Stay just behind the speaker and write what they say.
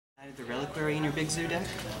The Reliquary in your Big Zoo deck?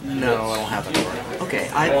 No, I don't have that card. Okay,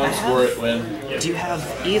 I have... Do you have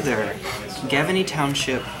either Gavany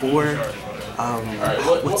Township or,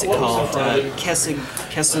 what's it called? Kessig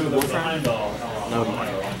Wolfram? No.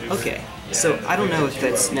 Okay, so I don't know if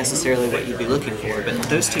that's necessarily what you'd be looking for, but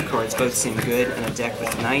those two cards both seem good in a deck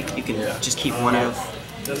with Knight. You can just keep one of,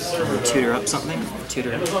 tutor up something.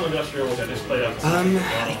 Tutor up.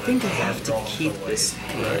 I think I have to keep this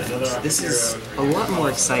hand. This is a lot more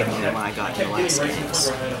exciting than what I got in the last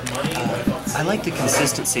games. I like the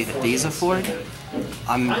consistency that these afford.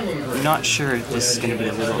 I'm not sure if this is going to be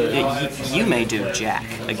a little... You may do Jack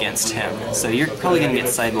against him, so you're probably going to get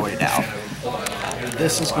sideboarded out.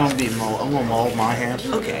 This is going to be I'm going to mold my hand.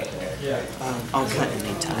 Okay. I'll cut in the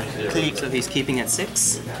meantime. So he's keeping at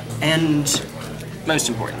 6, and most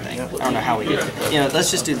important thing, I don't know how we do it. You know,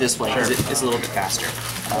 let's just do this way because it's a little bit faster.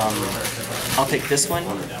 I'll take this one.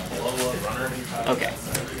 Okay.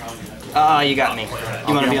 Ah, you got me.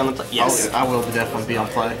 You want to be on the play? Yes. I will definitely be on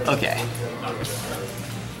play. Okay.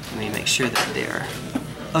 Let me make sure that they're...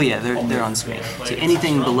 Oh yeah, they're on screen. So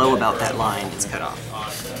anything below about that line is cut off.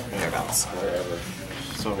 Thereabouts.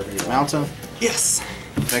 So, Mountain? Yes.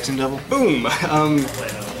 Vexing Devil? Boom!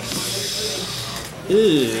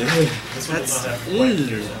 That's...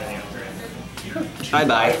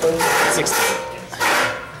 Bye-bye. 16.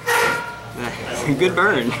 Good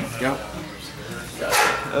burn. Yep.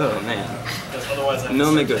 Oh, man.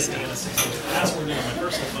 No me gusta.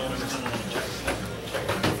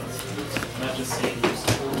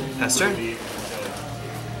 Pass turn.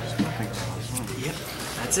 Yep,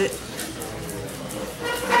 that's it.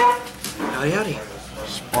 Howdy howdy.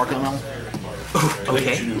 Spark Elemental. Oh,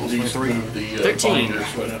 okay. 13. In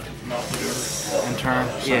turn.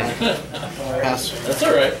 So Yeah. Pass. That's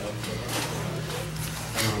alright.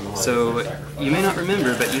 So, you may not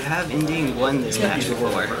remember, but you have indeed won this match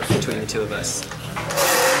before between the two of us.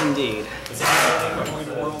 Indeed.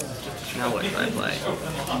 Now what do I play?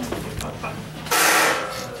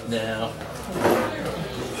 Now.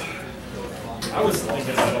 I was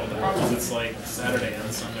thinking about it. The problem is it's like Saturday and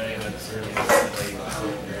Sunday, and it's really I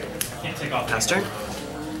can't take off. Pass turn.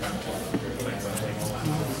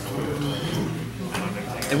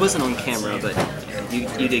 It wasn't on camera, but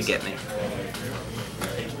you did get me.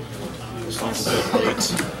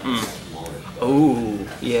 Oh,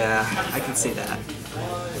 yeah, I can see that.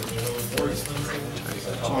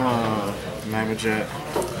 Magma Jet.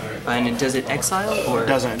 And does it exile or? It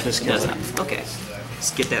doesn't, it just kills it. Doesn't. Okay.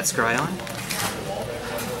 Let's get that scry on.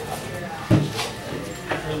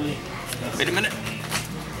 Wait a minute.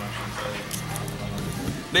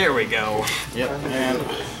 There we go. Yep, and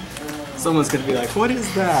Someone's gonna be like, what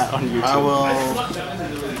is that on YouTube? I will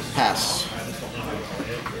pass.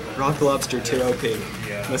 Rock Lobster 2 OP.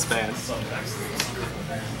 That's bad.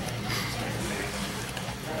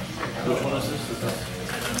 Which one is this?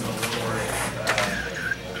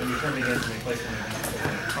 When you turn against me, place one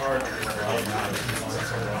card.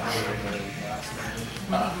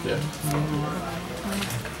 Yeah.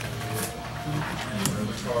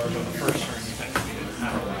 On the first turn, you technically didn't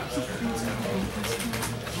have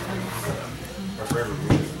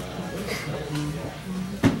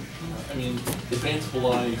I mean,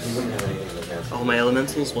 advanceable eye, you can win anything in advance. All my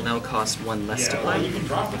elementals will now cost 1 less to play. you can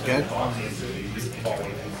drop it. Okay.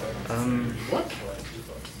 What?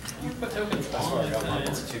 You put tokens on the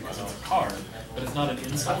Institute because it's a card, but it's not an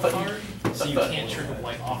insult card, so you can't trigger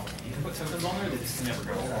light off. You can put tokens on there, they just never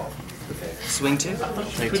go off. Swing 2.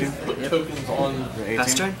 Take 2. Put tokens on.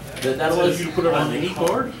 Pass turn. That allows you to put it on any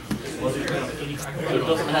card? So it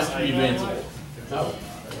doesn't have to be advanceable.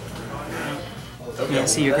 Okay. Yeah,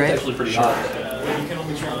 see, you're That's great. actually pretty sharp. You can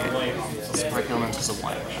only trigger light off. Spark Elemental's a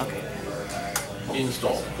 1. Okay.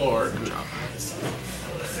 Install card.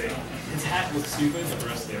 His hat looks stupid, but the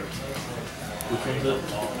rest of the Which one's it?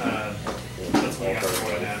 that's what I got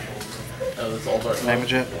for that. Oh, that's all dark. Magma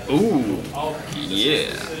Jet. Ooh.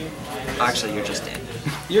 Yeah. Actually, you're just dead.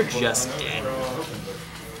 You're just dead.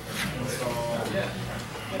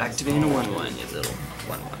 Activating a 1/1, you little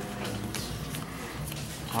 1/1.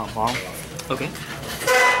 Hot bomb. Okay.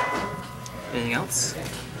 Anything else?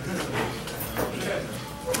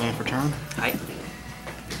 Land for turn. Hi.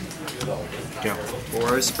 Go.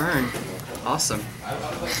 Boros burn. Awesome.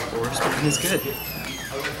 Boros burn is good.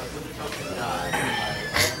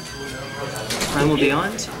 Primal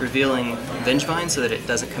Beyond, revealing Vengevine so that it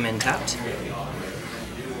doesn't come in tapped.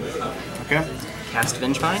 Okay. Cast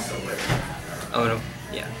Vengevine. Oh no,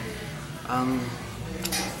 yeah. I'm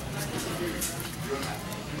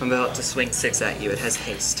about to swing 6 at you. It has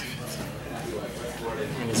haste.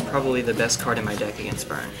 And it's probably the best card in my deck against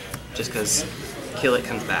burn. Just because Kill it,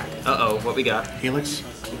 comes back. Uh-oh, what we got? Helix.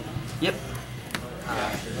 Yep.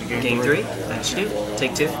 Gain 3. That should do.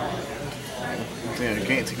 Take 2. Yeah,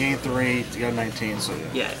 to gain 3, to go 19, so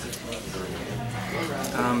Yeah.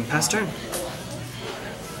 Pass turn.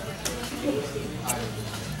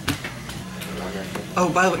 Oh,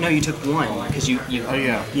 by the way, no, you took 1, because you... Oh,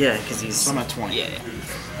 yeah. Yeah, because he's... So I'm at 20. Yeah.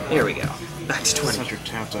 There we go. Back to 20. Since you're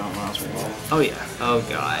tapped out, might as well. Oh, yeah. Oh,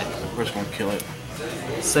 God. We're just gonna kill it.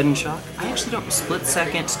 Sudden shock. I actually don't... Split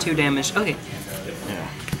second, 2 damage. Okay. Yeah.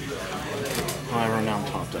 Well, I run down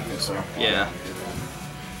top deck, so... Yeah.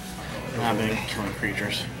 I've been killing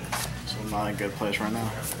creatures. So I'm not in a good place right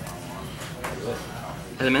now.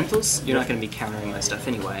 Elementals, you're not going to be countering my stuff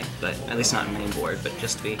anyway, but at least not in main board, but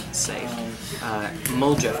just to be safe.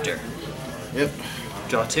 Mulldrifter. Yep.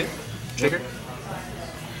 Draw 2. Trigger.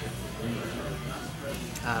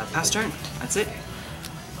 Pass turn. That's it.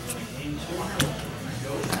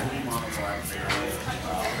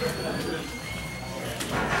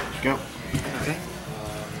 Go. Okay.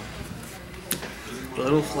 The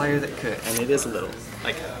little flyer that could, and it is little.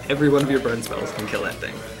 Like, every one of your burn spells can kill that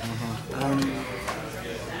thing.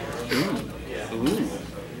 Ooh.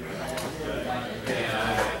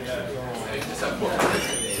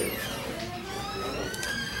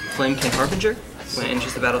 Flamekin Harbinger. When it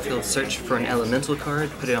enters the battlefield, search for an elemental card,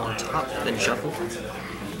 put it on top, then shuffle.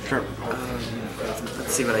 Sure.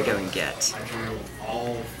 Let's see what I go and get.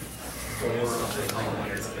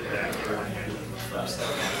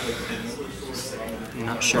 I'm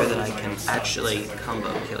not sure that I can actually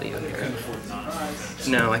combo kill you here.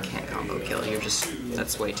 No, I can't combo kill. You're just...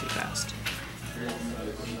 that's way too fast.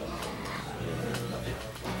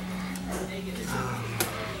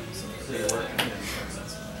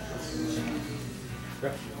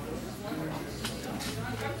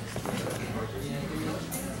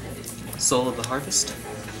 Soul of the Harvest.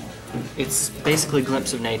 It's basically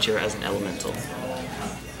Glimpse of Nature as an elemental.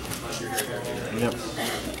 Yep.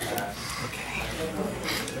 Okay.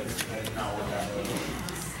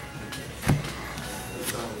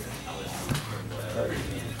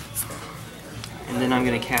 And then I'm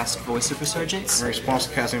going to cast Voice of Resurgence. In response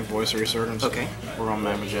to casting Voice of Resurgence, Okay. we're on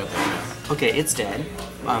damage it. Okay, it's dead.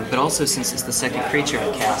 But also, since it's the second creature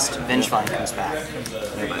I cast, Vengevine comes back.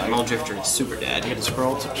 Mulldrifter is super dead. Get a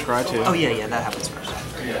scroll to try to. Oh yeah, that happens first. Top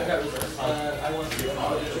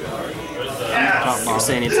You're bottom.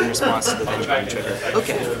 saying it's in response to the Vengevine trigger.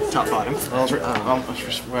 Okay, top bottom. Well,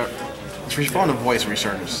 it's respond to Voice of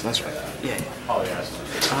Resurgence. That's right. Yeah.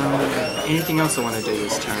 Anything else I want to do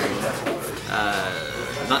this turn?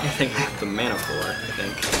 Not anything I have the mana for, I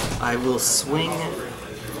think. I will swing...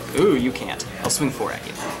 Ooh, you can't. I'll swing 4 at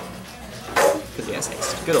you. Because he has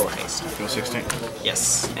haste. Good old haste. Go 16.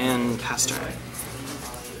 Yes, and pass turn.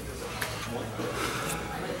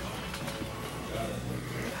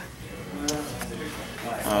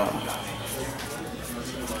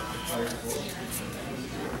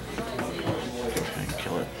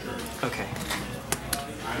 Kill it. Okay.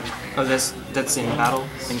 Oh, that's in battle,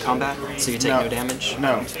 in combat, so you take no damage.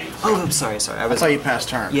 No. Oh, I'm sorry. I That's how you pass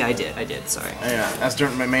turn. Yeah, I did. Sorry. Yeah, that's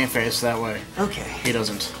during my main phase that way. Okay. He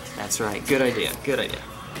doesn't. That's right. Good idea.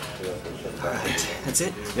 All right. That's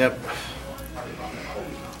it. Yep.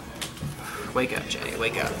 Wake up, Jay.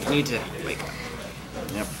 Wake up. You need to wake up.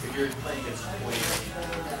 Yep.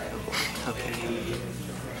 Okay.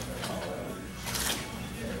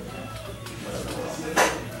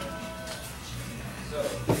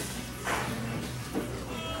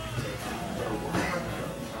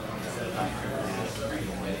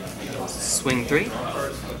 Swing 3.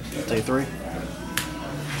 Take 3.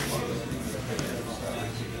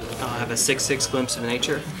 I'll have a 6/6 Glimpse of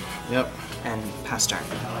Nature Yep. and pass turn.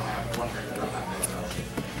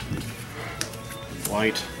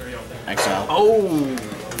 White. Exile. Oh!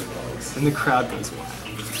 And the crowd goes wild.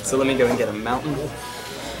 So let me go and get a mountain.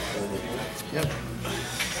 Yep.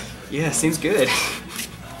 Yeah, seems good.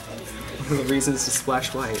 One of the reasons to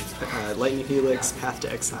splash white. Lightning Helix, Path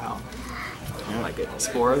to Exile. Oh my goodness.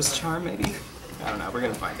 Boros Charm, maybe? I don't know. We're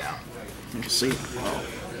going to find out. Let's see.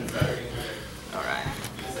 Alright.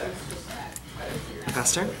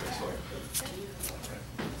 Pass turn?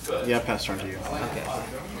 Yeah, pass turn to you. Okay.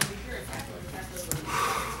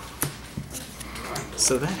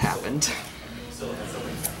 So that happened.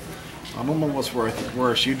 I don't know what's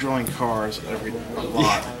worse, you drawing cards every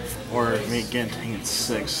lot, or me getting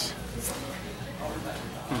 6.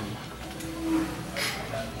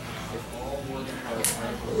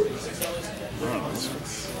 Oh,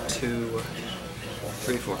 2,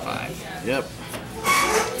 3, 4, 5. yep.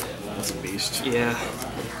 That's a beast. Yeah.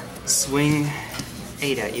 Swing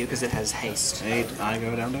 8 at you because it has haste. 8, I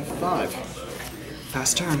go down to 5.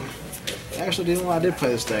 Fast turn. Actually, didn't know I did play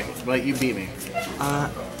this deck, but you beat me. Are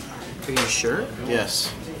you sure?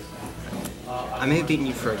 Yes. I may have beaten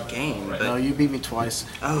you for a game, but... No, you beat me twice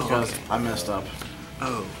because okay. I messed up.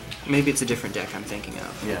 Oh, maybe it's a different deck I'm thinking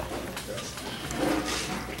of. Yeah.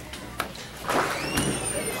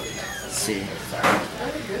 Let's see.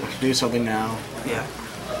 Let's do something now. Yeah.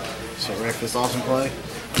 So ready for this awesome play?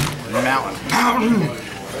 Mountain. Mountain!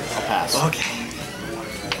 I'll pass. Okay.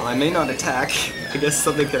 Well, I may not attack. I guess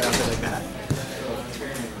something could happen like that.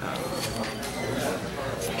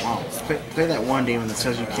 Wow. Play that one demon that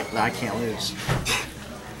says that I can't lose.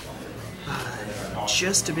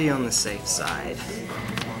 Just to be on the safe side.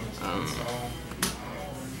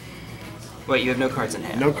 Wait, you have no cards in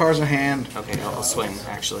hand? No cards in hand. Okay, I'll swing,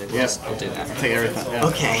 actually. Yes. I'll do that. Take everything. Yeah.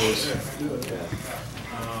 Okay.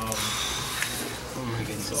 Oh my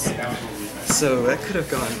goodness. So that could have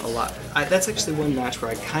gone a lot. That's actually one match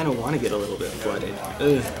where I kind of want to get a little bit flooded.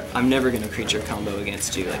 Ugh. I'm never going to creature combo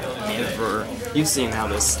against you, like, ever. You've seen how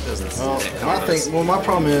this doesn't my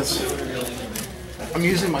problem is, I'm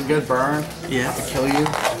using my good burn yeah. to kill you,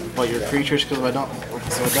 but your creatures, because if I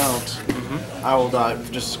don't, I will die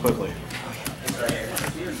just as quickly.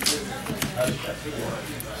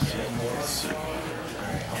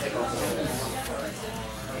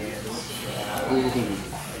 Ooh.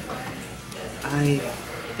 I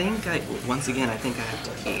think once again, I think I have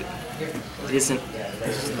to keep. It isn't...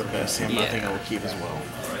 This is the best hand, I think I will keep as well.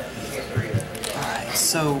 Alright,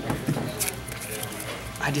 so...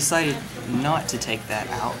 I decided not to take that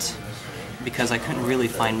out, because I couldn't really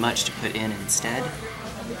find much to put in instead.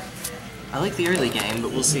 I like the early game,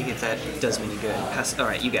 but we'll see if that does me any good.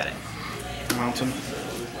 Alright, you got it. Mountain.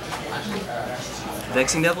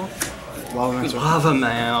 Vexing Devil? Lava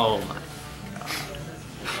Mail.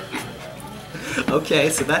 Okay,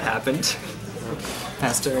 so that happened.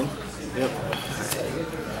 Pass turn. Yep.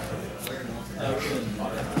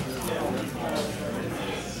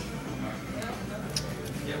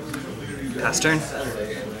 Pass turn.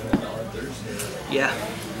 Yeah.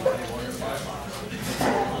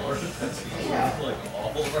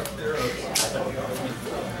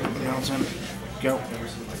 Mountain. Go.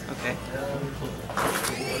 Okay.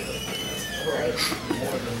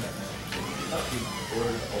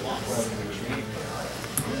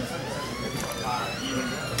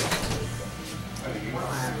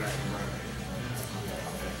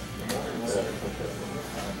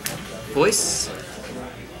 Voice?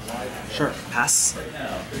 Sure. Pass?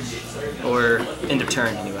 Or end of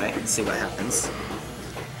turn anyway, let's see what happens.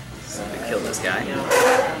 So I kill this guy.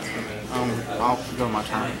 I'll go my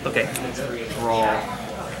turn. Okay. Draw.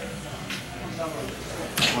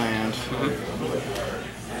 Land.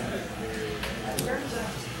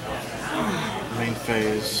 Main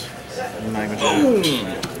phase. Magma.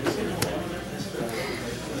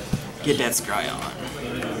 Get that scry on.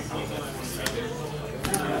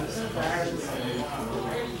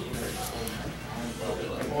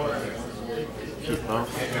 Keep both.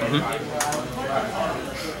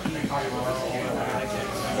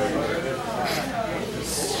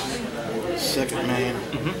 Second main.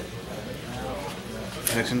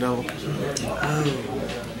 Next and double.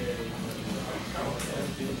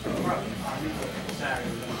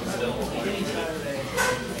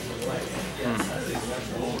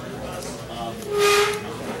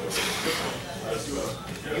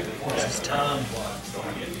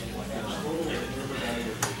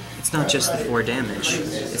 It's not just the 4 damage.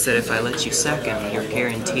 It's that if I let you sack him, you're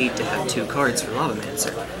guaranteed to have 2 cards for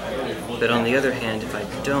Lavamancer. But on the other hand, if I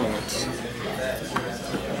don't...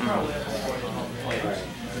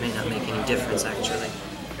 it may not make any difference, actually.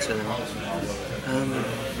 So then...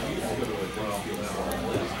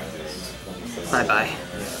 bye-bye.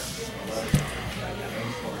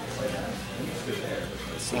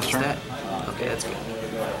 That's right. Okay, that's good.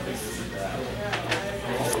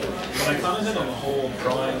 But I commented on the whole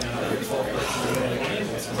drawing game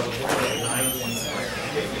because I was looking at 9 points.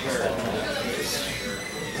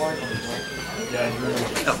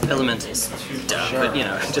 Oh, elementals. Duh, Sure. but you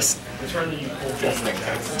know, just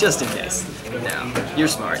in case. No, you're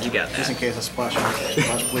smart, you got that. Just in case I splash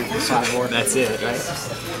bleed from the sideboard. That's it, right?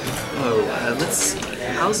 Oh, let's see.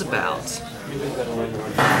 How's about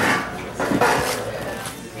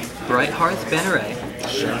Brighthearth Banneret?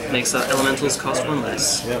 Sure. Makes elementals cost 1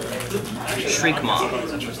 less. Yep. Shriekmaw.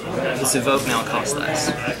 This evoke now costs less.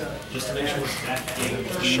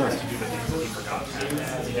 Sure.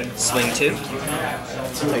 Swing 2.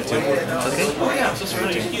 Take 2. Okay.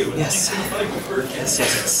 Yes.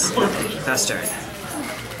 Yes. Fast turn.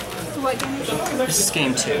 What game is it? This is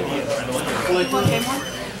game 2. What game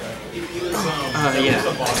 1?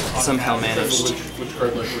 Yeah, somehow managed.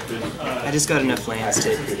 I just got enough lands to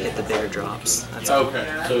hit the bigger drops. That's all. Okay,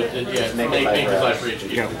 so make your life reach.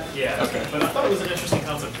 Go. Yeah, Okay. but I thought it was an interesting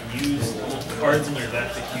concept to use cards in your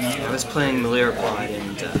deck that you use. I was playing Mulllrifter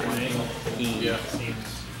and he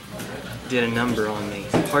did a number on me,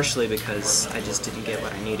 partially because I just didn't get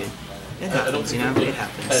what I needed. It happens, you know, it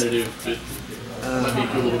happens. Competitive, but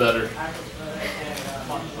make you a little better.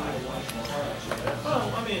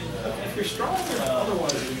 Well, I mean, if you're strong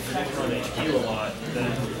otherwise, if you're run HP a lot,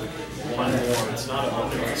 then one more. It's not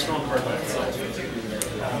a strong card by itself.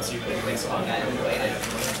 Once you hit face on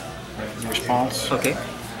Response. Okay.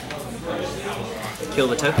 Kill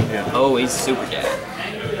the token? Yeah. Oh, he's super dead.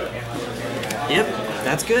 Yep,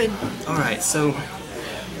 that's good. Alright, so...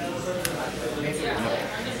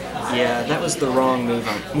 Yeah, that was the wrong move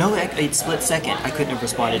on... No, it split second. I couldn't have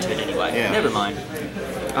responded to it anyway. Yeah. Never mind.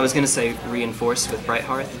 I was going to say reinforce with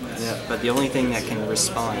Brighthearth, Yeah. but the only thing that can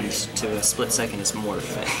respond to a split second is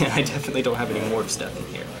morph. I definitely don't have any morph stuff in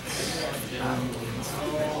here.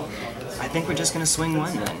 I think we're just going to swing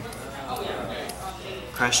one then.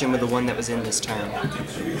 Crash in with the one that was in this turn.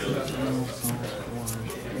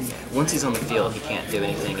 Once he's on the field, he can't do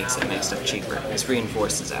anything except make stuff cheaper. His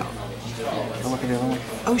reinforce is out. I'll look at the other one.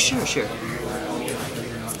 Oh, sure, sure.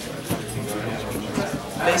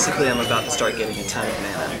 Basically, I'm about to start getting a ton of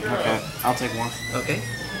mana. Okay, I'll take one. Okay.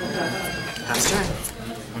 Pass turn.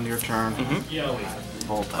 On your turn.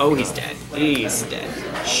 Bolt. Oh, he's dead. He's dead.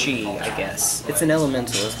 She, I guess. It's an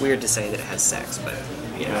elemental. It's weird to say that it has sex, but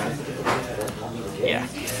yeah. Yeah.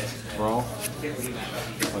 Roll.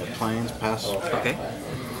 Play planes, pass. Okay.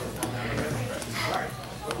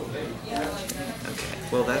 Okay.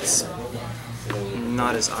 Well, that's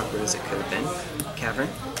not as awkward as it could have been. Cavern.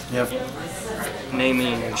 Yep.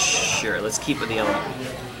 Naming, sure. Let's keep with the element.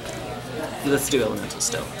 Let's do elemental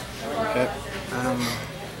still. Okay.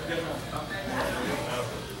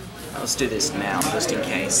 Let's do this now, just in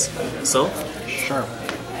case. Soul? Sure.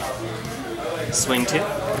 Swing 2?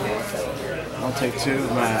 I'll take 2.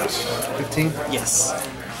 Mass. 15. Yes.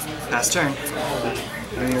 Pass turn.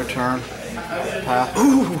 On your turn. Path.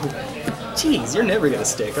 Ooh! Jeez, you're never gonna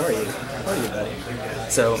stick, are you? Are you, buddy?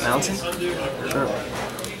 So, mountain? Sure.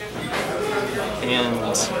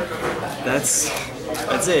 And that's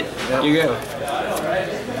it. Yep. You go.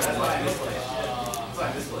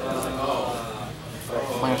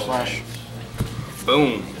 Flame slash.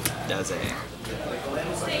 Boom. Does it.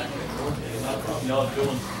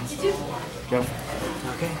 Go.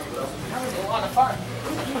 Okay.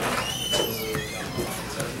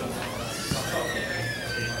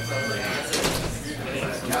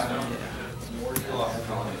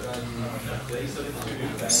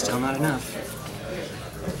 Still not enough.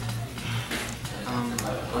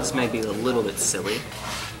 This may be a little bit silly.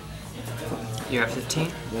 You're at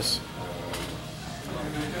 15? Yes.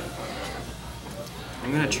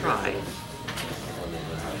 I'm gonna try.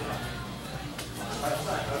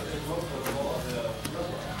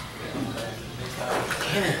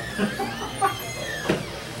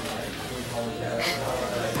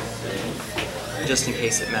 Just in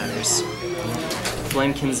case it matters.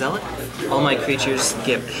 Flamekin Zealot. All my creatures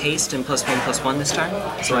get haste and +1/+1 this turn,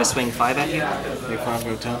 so I swing 5 at you. Take 5,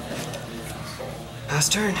 go 10. Pass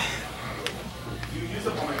turn.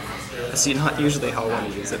 That's not usually how I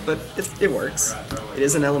want to use it, but it works. It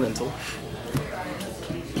is an elemental.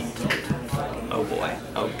 Oh boy.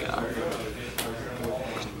 Oh god.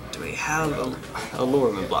 Do we have a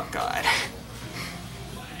Lorman block god?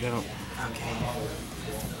 Go. Okay.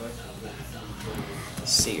 The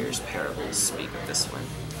Seer's Parables speak of this one.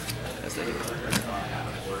 As they do.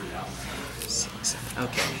 6.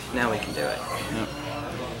 Okay, now we can do it. Yep.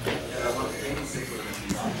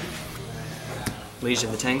 Liege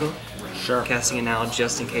of the Tangle. Sure. Casting it now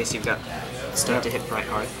just in case you've got stuff to hit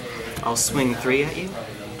Brighthearth. I'll swing 3 at you,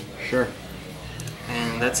 Sure.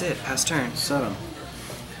 and that's it. Pass turn. 7.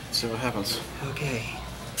 Let's see what happens. Okay.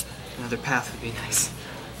 Another path would be nice.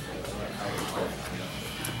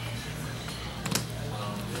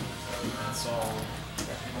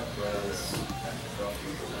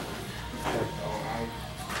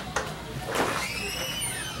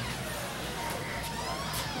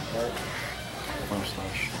 Flame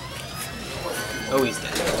slash. Oh, he's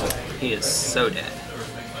dead. He is so dead.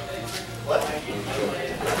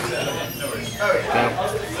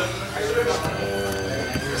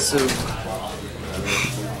 So,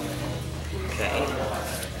 okay.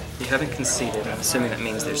 You haven't conceded. I'm assuming that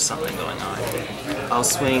means there's something going on. I'll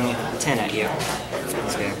swing 10 at you.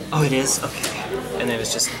 Oh, it is? Okay. And then it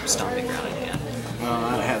was just Stomping Ground in hand. Well,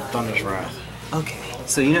 I had Thunder's Wrath. Okay,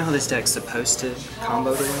 so you know how this deck's supposed to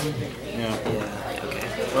combo to win? Yeah. Yeah, okay.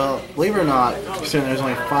 Well, believe it or not, considering there's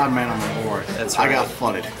only 5 men on the board, That's I got right.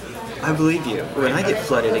 flooded. I believe you. When I get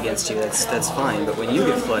flooded against you, that's fine, but when you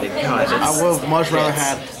get flooded, God, that's... I would have much rather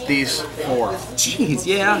that's- had these 4. Jeez,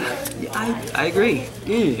 yeah. I agree.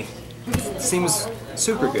 Seems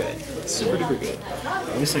super good. Super duper good.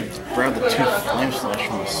 At least I grabbed the 2 Flame Slash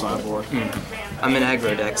from the sideboard. I'm an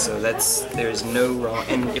aggro deck, so there's no wrong.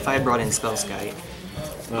 And if I had brought in Spellskite,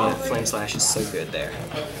 Flame Slash is so good there.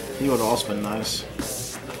 He would have also been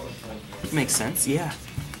nice. Makes sense, yeah.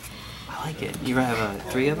 I like it. You have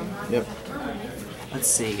 3 of them? Yep. Let's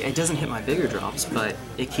see. It doesn't hit my bigger drops, but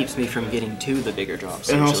it keeps me from getting to the bigger drops.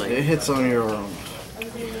 And also, Usually. it hits on your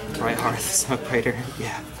Brighthearth, Smokebraider,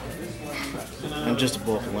 yeah. and just a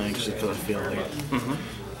bulk link, just because I feel like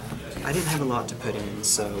it. I didn't have a lot to put in,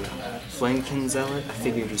 so Flamekin Zealot I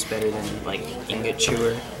figured was better than like Ingot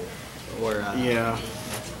Chewer, or Yeah.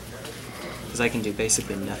 because I can do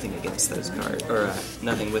basically nothing against those cards, or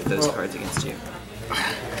nothing with those cards against you.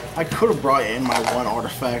 I could have brought in my 1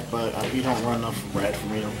 artifact, but you don't run enough red for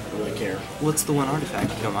me to really care. What's the 1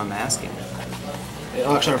 artifact? If you don't mind me asking.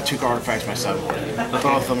 I actually have 2 artifacts myself.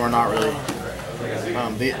 Both of them are not really.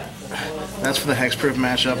 That's for the hexproof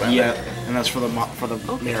matchup, and Yeah. and that's for the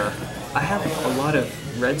mirror. I have a lot of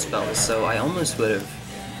red spells, so I almost would have.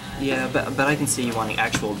 Yeah, but I can see you wanting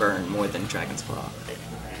actual burn more than Dragon's Claw.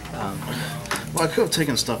 Well, I could have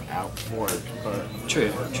taken stuff out for it, but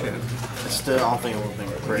True. still, I don't think it would have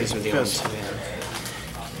been great. These are the only Because 2.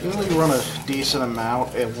 Yeah. even though you run a decent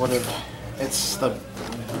amount, it would have. It's the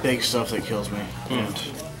big stuff that kills me, and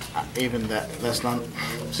even that's not.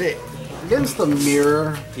 See, against the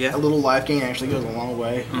mirror, Yeah. a little life gain actually goes a long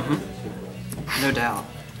way. No doubt.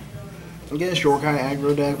 Against your kind of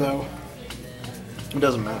aggro deck, though, it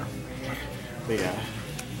doesn't matter. But yeah.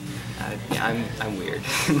 I'm weird.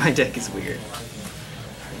 My deck is weird.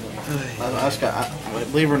 I just got,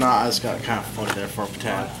 believe it or not, I just got kind of flooded there for a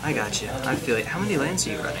tad. I got you. I feel it. How many lands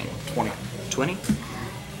are you running? 20. 20?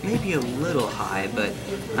 Maybe a little high, but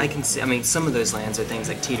I can see. I mean, some of those lands are things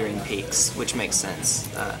like Teetering Peaks, which makes sense.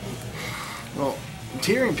 Well,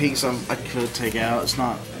 Teetering Peaks I could take out. It's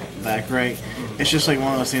not that great. It's just like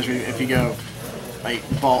one of those things where if you go like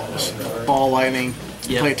ball lightning,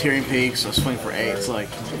 Yep. play Teetering Peaks, a swing for 8, it's like,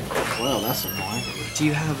 well, that's annoying. Do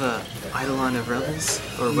you have a Eidolon of Rebels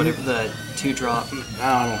or whatever the 2-drop? No,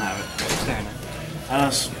 I don't have it. Fair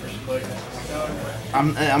enough.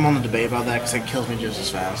 I'm on the debate about that because it kills me just as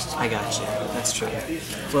fast. I got you. That's true.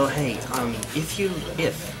 Well, hey, if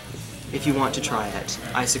you want to try it,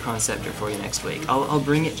 Isochron Scepter for you next week. I'll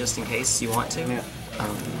bring it just in case you want to. Yeah.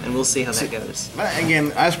 And we'll see how that goes. But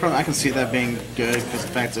again, I can see that being good because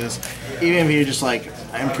the fact is, even if you just like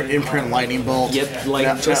imprint Lightning Bolt. Yep,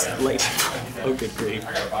 oh good grief.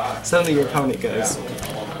 Suddenly your opponent goes.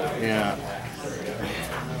 Yeah.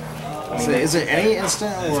 So is it any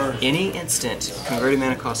instant or? Any instant, converted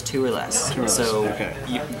mana costs 2 or less. 2 or less, So okay.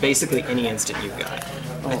 basically any instant you've got.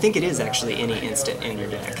 I think it is actually any instant in your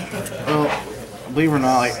deck. Well, believe it or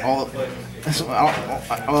not, like all.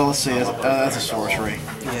 Well, let's see. That's a sorcery.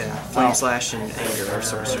 Yeah, Flame Slash and Anger are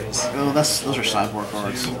sorceries. Oh, those are sideboard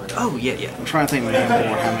cards. Oh yeah. I'm trying to think of the name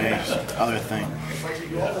board. How many other thing?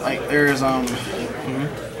 Like there's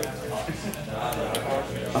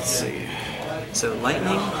Let's see. So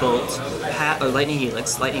Lightning Bolt, Lightning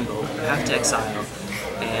Helix, Lightning Bolt, Path to Exile,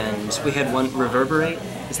 and we had one Reverberate.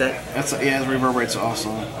 Is that? Yeah, Reverberate's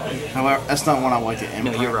awesome. However, that's not one I like to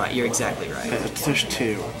imprint. No, you're right. You're exactly right. There's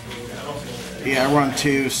 2. Yeah, I run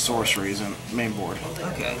 2 sorceries in main board.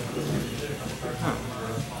 Okay. Huh.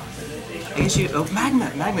 I guess you. Oh,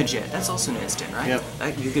 Magma Jet. That's also an instant, right? Yep.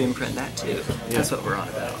 You could imprint that too. That's what we're on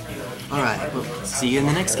about. All right. Well, see you in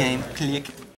the next game. Click.